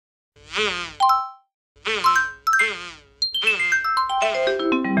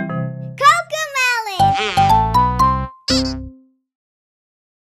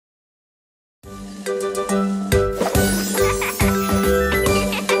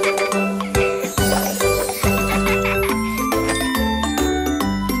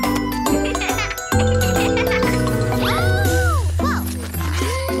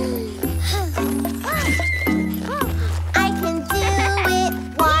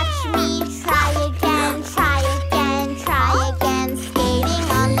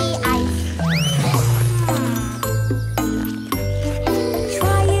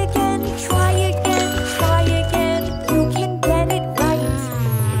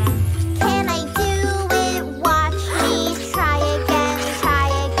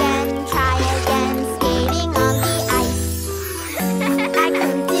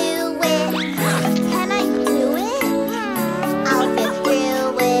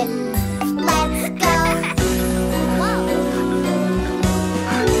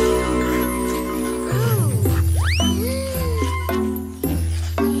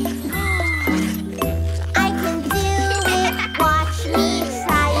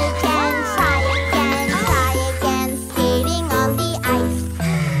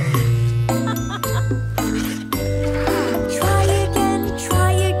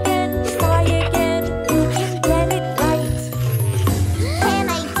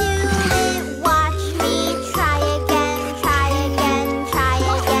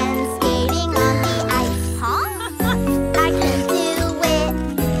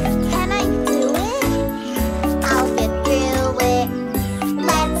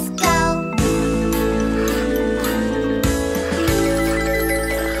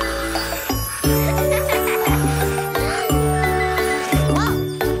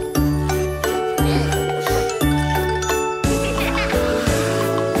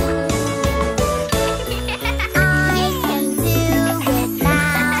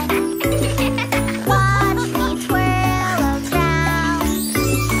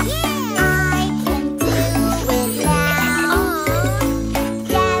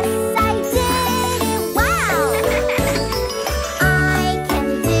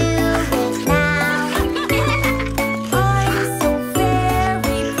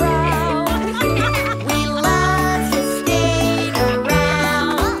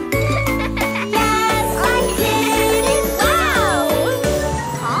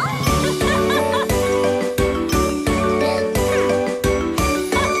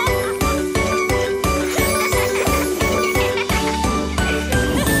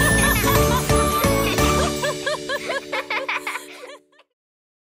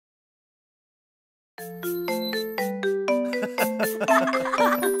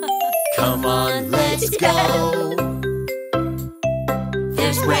Come on, let's go.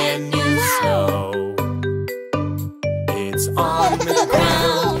 There's brand new snow. It's on the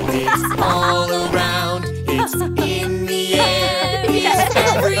ground, it's all around, it's in the air, it's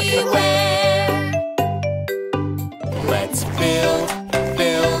everywhere. Let's build,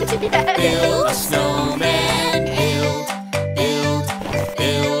 build, build a snowman. Build, build,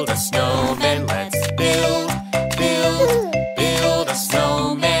 build a snowman. Let's build, build, build a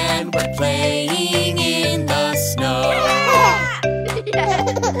snowman. We're playing in the snow.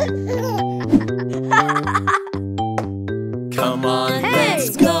 Come on,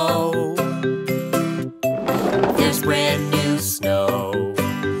 let's go. There's brand new snow.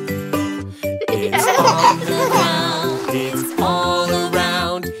 It's on the ground, it's all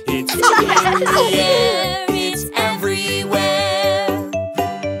around, it's in the air, it's everywhere.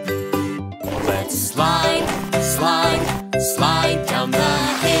 Let's slide, slide, slide down the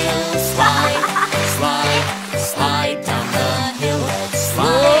hill. Slide, slide, slide down the hill. Let's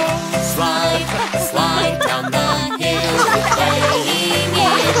slide, slide, slide down the hill. We're playing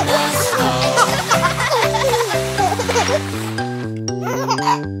in the snow. Come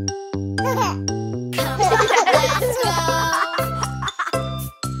on, let's go.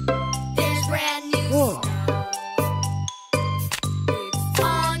 There's brand new snow. It's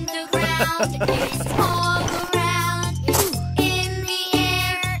on the ground, it's all around, it's in the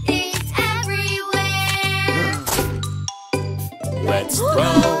air, it's everywhere. Let's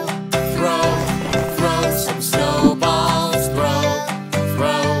throw, throw some snowballs.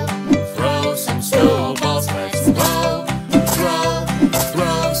 Throw some snowballs. Let's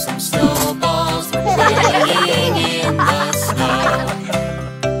throw some snowballs. We're playing in the snow.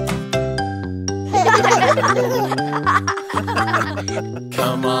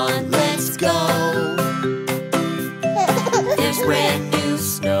 Come on, let's go. There's brand new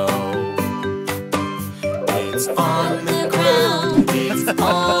snow. It's on the ground, it's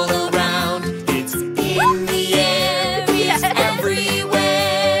all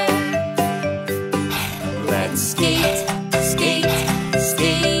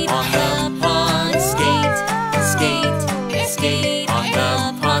on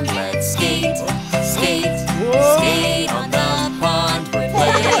the pond, let's skate, skate, skate on the pond. We're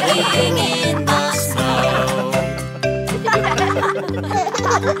playing in the snow.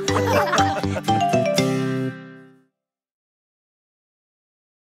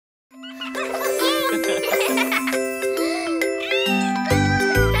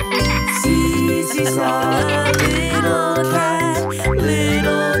 Cece saw a little cat,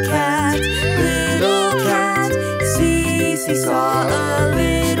 little cat, little cat. Cece saw a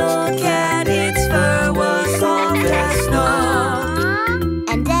little cat, its fur was soft as snow.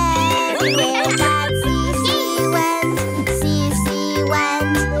 And everywhere that Cece went, Cece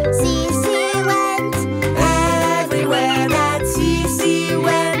went, Cece went. Everywhere that Cece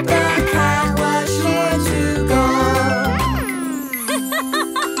went, the cat was sure to go.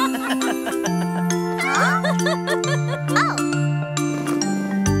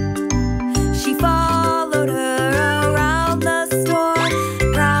 She followed her around the store,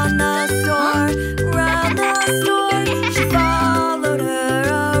 round the store, round the store. She followed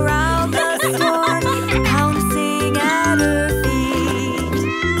her around the store, pouncing at her feet.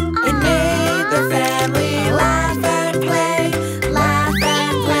 It made their family laugh and play, laugh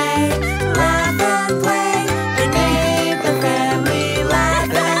and play, laugh and play. It made their family laugh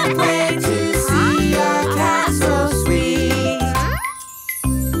and play to see a cat so sweet.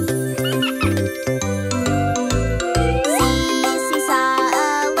 Cece saw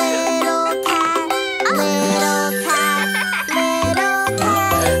a little cat, little cat, little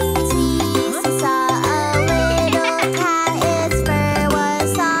cat. Cece saw a little cat, its fur was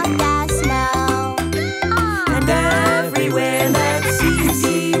soft as snow. And everywhere that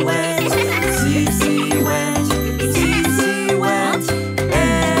Cece went, Cece went, Cece went.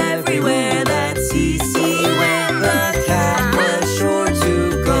 Everywhere that Cece went, the cat was sure to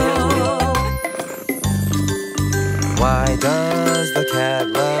go. Why does the cat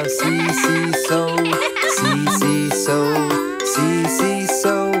love Cece so? Cece so, Cece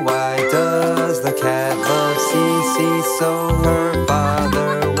so. Why does the cat love Cece so? Her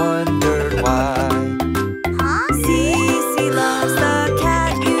father wondered why. Cece loves the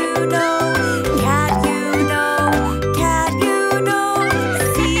cat, you know, cat, you know, cat, you know.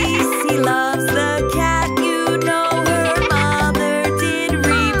 Cece loves the cat, you know. Her mother did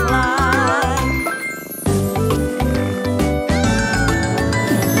reply.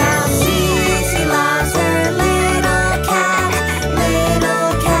 Now Cece loves her little cat,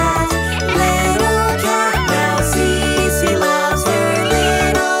 little cat, little cat. Now Cece loves her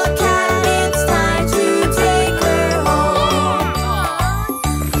little cat. It's time to take her home.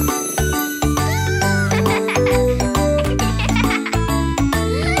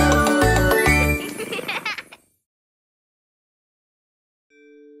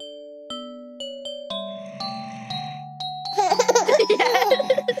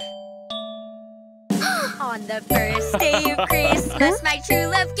 On the first day of Christmas, my true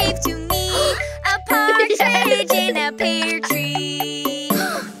love gave to me a partridge in a pear tree.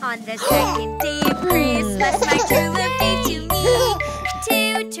 On the second day of Christmas, my true love gave to me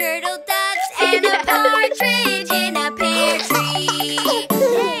two turtle doves and a partridge in a pear tree.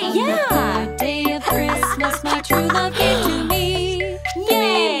 Hey, yeah! The day of Christmas, my true love gave to me.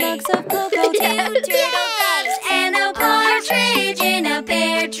 Yay! Mugs of cocoa, Two turtle doves and a partridge in a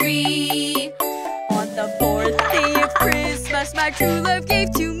pear tree. On the fourth day of Christmas, my true love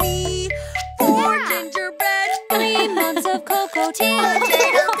gave to me four gingerbread, 3 mugs of cocoa, Two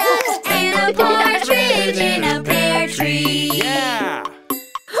turtle doves and a partridge in a pear tree. Yeah!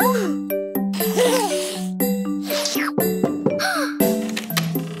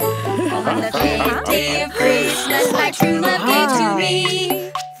 On the fifth day of Christmas, my true love gave to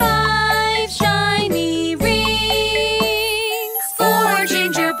me 5 shiny rings, 4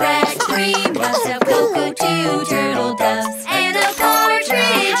 gingerbread, 3 mugs of cocoa, 2 turtle doves, and a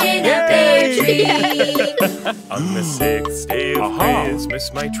partridge in a pear tree. On the sixth day of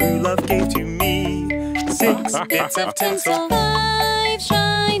Christmas, my true love gave to me 6 bits of tinsel. 5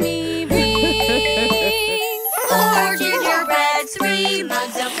 shiny rings, 4 gingerbread, 3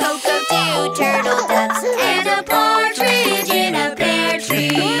 mugs of cocoa, 2 turtle doves, and a partridge in a pear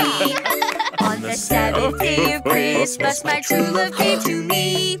tree. On the seventh day of Christmas, my true love gave to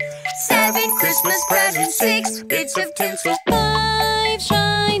me 7 Christmas presents, 6 bits of tinsel, 5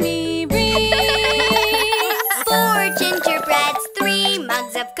 shiny rings, 4 gingerbreads, 3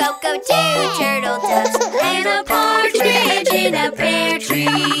 mugs of cocoa, 2 turtle doves, and a partridge in a pear tree.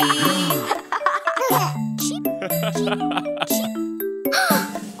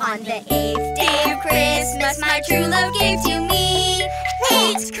 On the 8th day of Christmas, my true love gave to me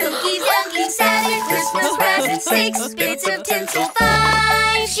 8 cookies, donkeys, 7 Christmas Christmas presents, 6 bits of tinsel,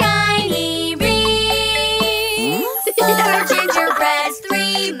 5 shiny rings, 4 gingerbreads,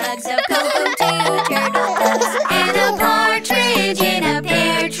 3 mugs of cocoa, 2 turtle doves, and a partridge in a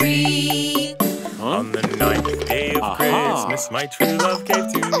pear tree. On the 9th day of Christmas, my true love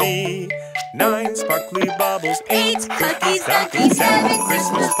gave to me 9 sparkly baubles, 8 cookies, duckies, 7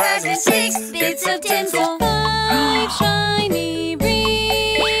 Christmas presents, 6 bits of tinsel, 5 shiny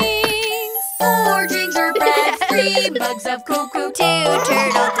rings, 4 gingerbreads, 3 mugs of cocoa, 2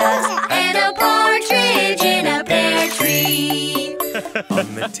 turtle doves, and a partridge in a pear tree.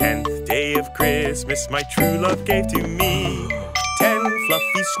 On the 10th day of Christmas, my true love gave to me 10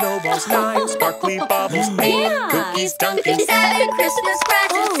 fluffy snowballs, 9 sparkly baubles, 8 cookies, Dunkins, 7 Christmas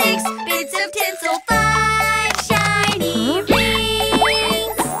presents, 6 bits of tinsel, 5 shiny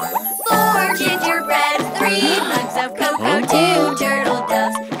rings, 4 gingerbreads, 3 mugs of cocoa, 2 turtle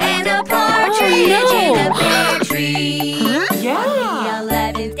doves, and a partridge in a pear tree. On the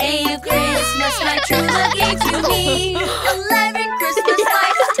 11th day of Christmas, my true love gave to me 11 Christmas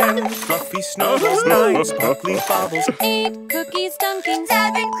lights, 10 fluffy snowballs, 9 sparkly baubles, 8 cookies, Dunkins,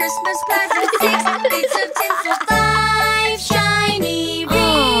 7 Christmas presents, 6 bits of tinsel, 5 shiny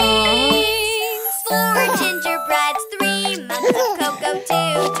rings, 4 gingerbreads, 3 mugs of cocoa, 2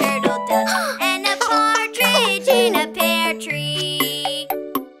 turtle doves, and a partridge in a pear tree.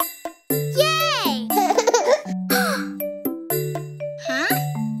 Yay!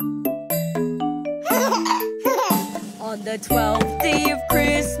 On the 12th day of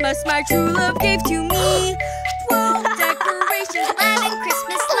Christmas, my true love gave to me 12 decorations, 11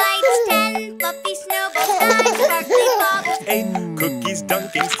 Christmas lights, 10 fluffy snowballs, 9 sparkly baubles, 8 cookies,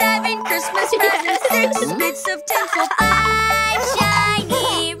 Dunkins, 7 Christmas presents, 6 bits of tinsel, 5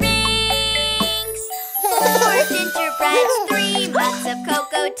 shiny rings, 4 gingerbreads, 3 mugs of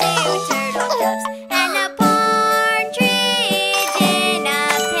cocoa, 2 turtle doves, and a partridge in a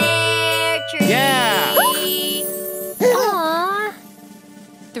pear tree. Yeah!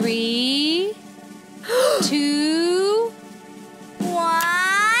 3, 2, 1.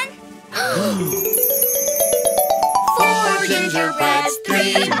 4 gingerbreads,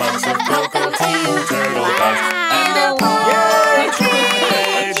 3 mugs of cocoa, 2 turtle doves, and a partridge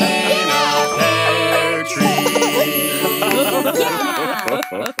in a pear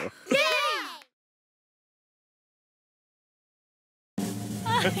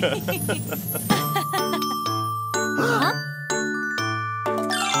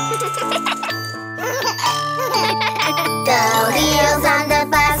The wheels on the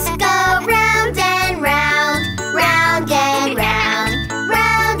bus go round and round, round and round,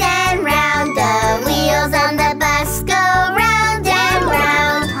 round and round. The wheels on the bus go round and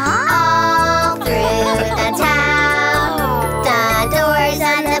round, all through the town. The doors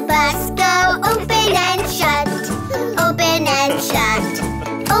on the bus go open and shut, open and shut,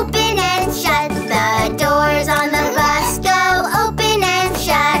 open and shut. The doors on the bus go open and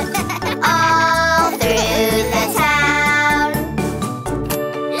shut, all through the town.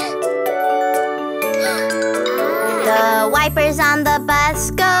 The wipers on the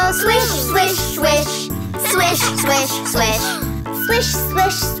bus go swish, swish, swish, swish, swish, swish, swish,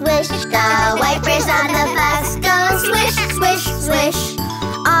 swish, swish. The wipers on the bus go swish, swish, swish,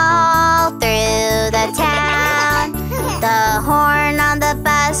 all through the town. The horn on the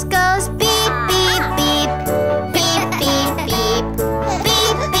bus goes beep, beep, beep, beep, beep, beep,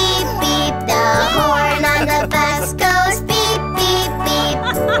 beep, beep, beep. The horn on the bus goes beep, beep, beep,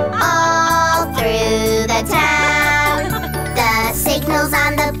 all through the town. The signals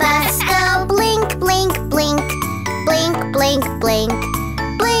on the bus go blink, blink, blink, blink, blink, blink,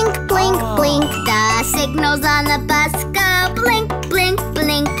 blink, blink, blink. The signals on the bus go blink, blink,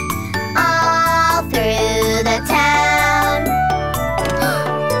 blink, all through the town.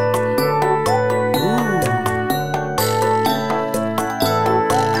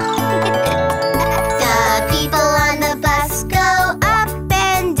 The people on the bus go up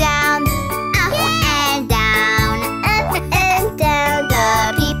and down, up and down, up and down.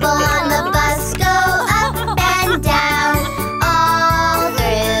 The people on the bus go up and down, all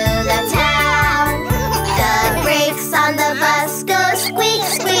through the town. The gray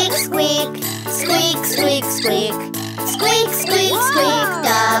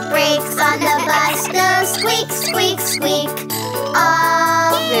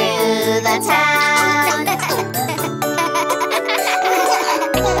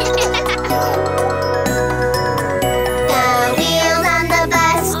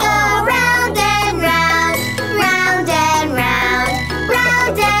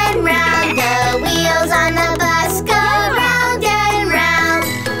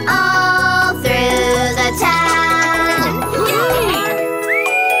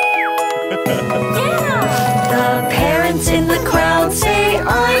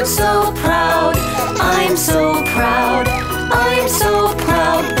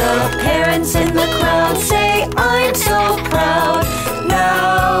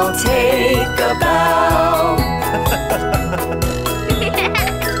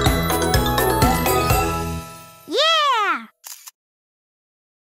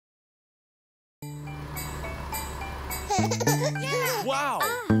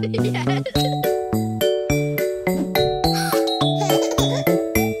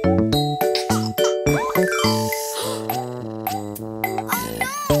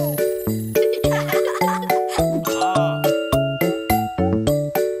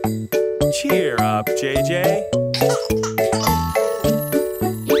Cheer up, JJ.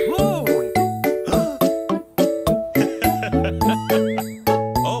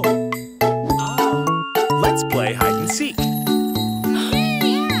 Let's play hide and seek.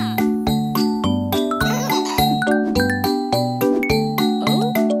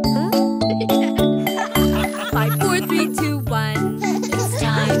 Five, four, three, two, one. It's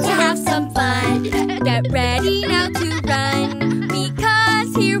time to have some fun. Get ready now to run,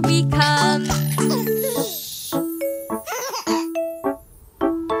 because here we come.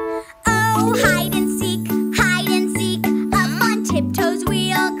 Oh, hide and seek, hide and seek. Up on tiptoes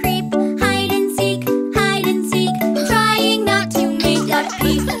we all creep. Hide and seek, trying not to make a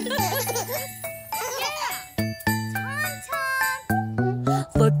peep.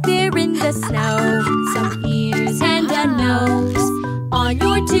 Look there in the snow, some ears and a nose. On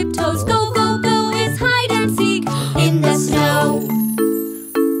your tiptoes, go, go, go. It's hide and seek in the snow.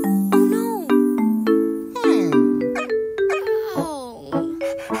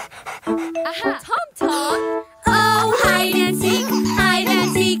 Aha! Tom Tom! Oh, hide and seek,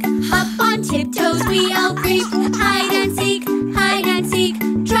 up on tiptoes we all creep. Hide and seek,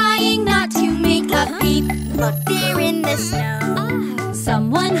 trying not to make a peep. Look there in the snow,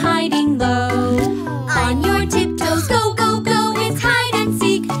 Someone hiding low. on your tiptoes, go, go, go. It's hide and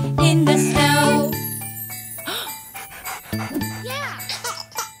seek in the snow.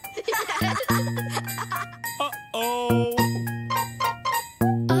 Uh-oh.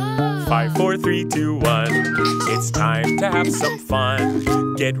 5, 4, 3, 2, 1. It's time to have some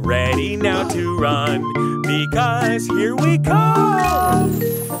fun. Get ready now to run, because here we come.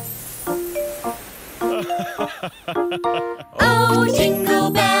 Oh,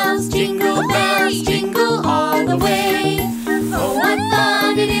 jingle bells, jingle all the way. Oh, what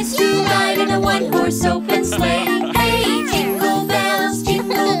fun it is to ride in a one-horse open sleigh. Hey, jingle bells,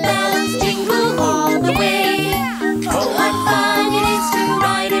 jingle all the way. Oh, what fun it is to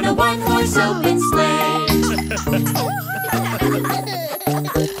ride in a one-horse open sleigh.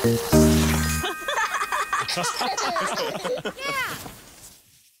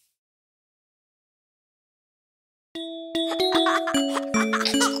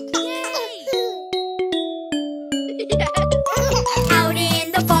 Out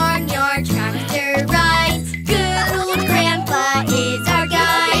in the barnyard, tractor rides. Good old grandpa is our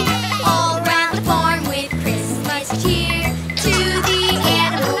guide. All round the farm with Christmas cheer. To the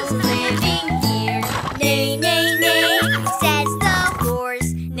animals living here. Neigh, neigh, neigh, says the horse.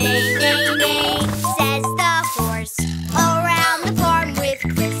 Neigh, neigh, neigh, says the horse. All round the farm with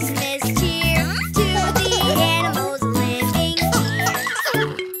Christmas cheer. To the animals living here.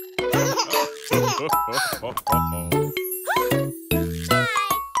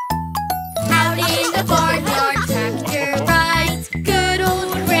 Out in the barnyard, tractor rides. Good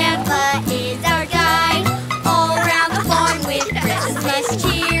old grandpa is our guide. All around the farm with Christmas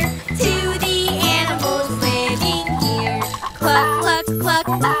cheer. To the animals living here. Cluck, cluck, cluck,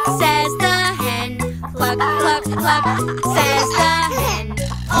 says the hen. Cluck, cluck, cluck, says the hen.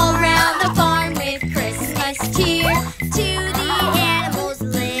 All around the farm with Christmas cheer. To the animals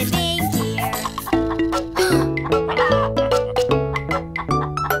living here.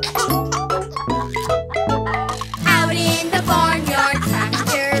 Out in the barnyard,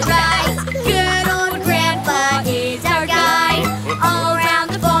 tractor rides. Good old grandpa is our guide. All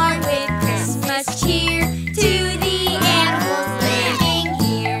around the barn with Christmas cheer. To the animals living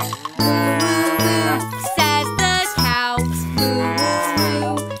here. Moo, moo, moo, says the cow. Moo, moo,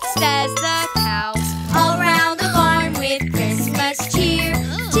 moo, says the cow. All around the barn with Christmas cheer.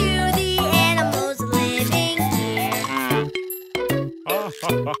 To the animals living here.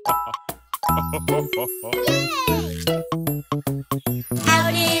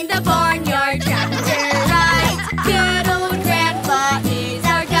 Out in the barnyard, tractor rides. Good old grandpa is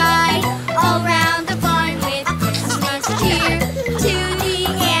our guide. All round the barn with Christmas cheer. To the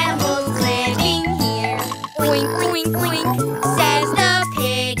animals living here. Oink, oink, oink, says the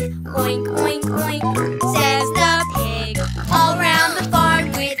pig. Oink, oink, oink, says the pig. All round the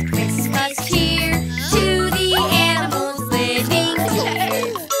barn with Christmas cheer. To the animals living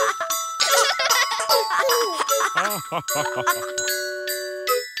here.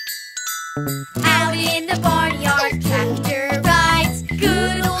 Out in the barnyard, tractor rides.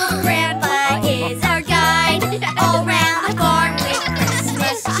 Good old grandpa is our guide. All round the barn with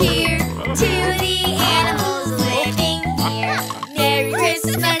Christmas cheer. To the animals living here. Merry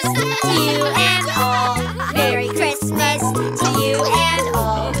Christmas.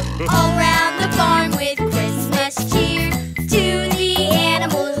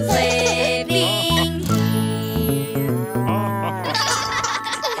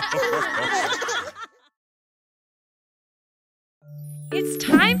 It's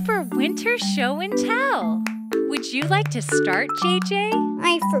time for Winter Show and Tell. Would you like to start, JJ?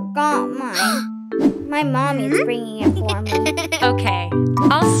 I forgot mine. My mommy's bringing it for me. Okay,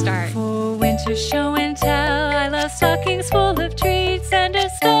 I'll start. For Winter Show and Tell, I love stockings full of treats and a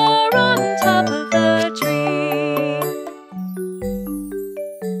star on top of the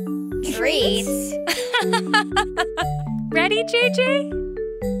tree. Treats? Ready, JJ?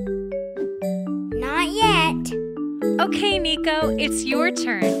 Not yet. Okay, Nico, it's your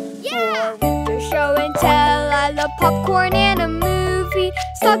turn. For Winter Show and Tell, I love popcorn and a movie,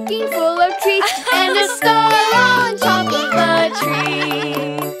 stocking full of treats, and a star on top of the tree.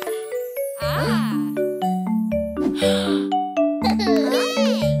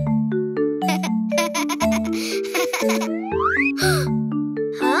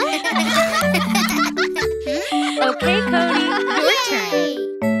 Okay, Cody, your turn.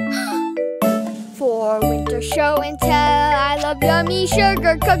 For Winter Show and Tell, I love yummy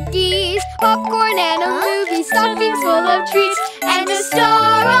sugar cookies, popcorn and a movie, stockings full of treats, and a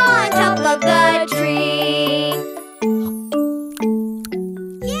star on top of the tree.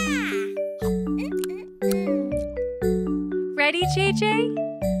 Ready, JJ?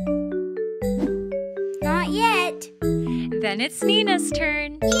 Not yet. Then it's Nina's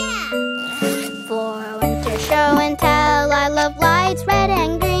turn. For Winter Show and Tell, I love lights red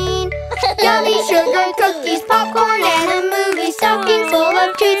and green. Yummy sugar cookies, popcorn and a movie, stocking full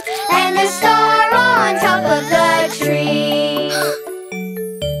of treats, and a star on top of the tree.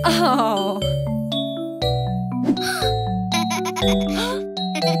 Oh.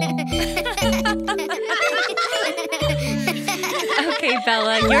 Okay,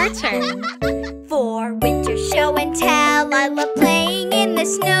 Bella, your turn. For Winter Show and Tell, I love playing in the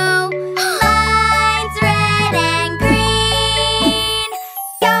snow. Lights red and green.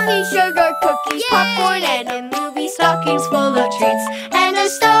 Yummy sugar cookies, popcorn and a movie, stockings full of treats, and a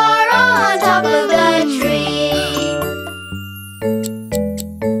star on top of the tree.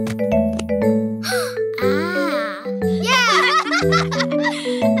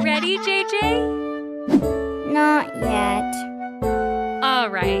 Ready, JJ? Not yet. All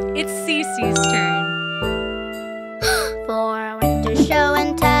right, it's Cece's turn. For Winter Show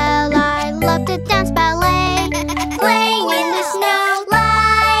and Tell, I love to dance ballet, playing in the snow,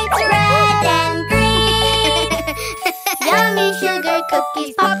 lights red and green. Yummy sugar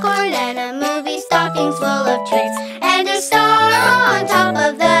cookies, popcorn and a movie, stockings full of treats, and a star on top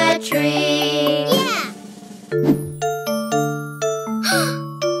of the tree.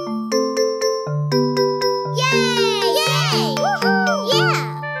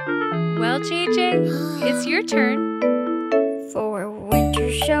 Well, JJ, it's your turn. For Winter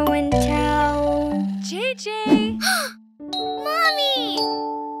Show and Tell. JJ! Mommy!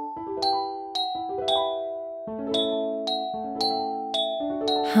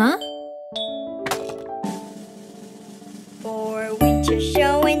 Huh? For Winter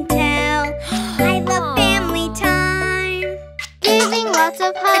Show and Tell, I love family time. Giving lots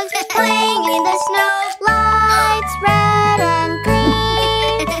of hugs, playing in the snow, lights red and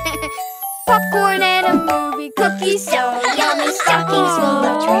green. Popcorn and a movie, cookies so yummy, stockings full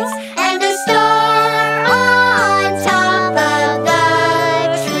of treats, and a star on top of the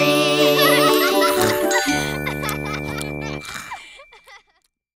tree.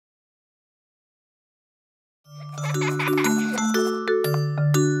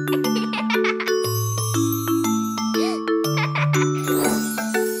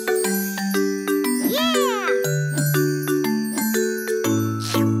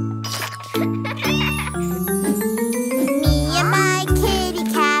 Me and my kitty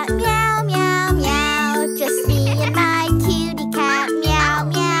cat,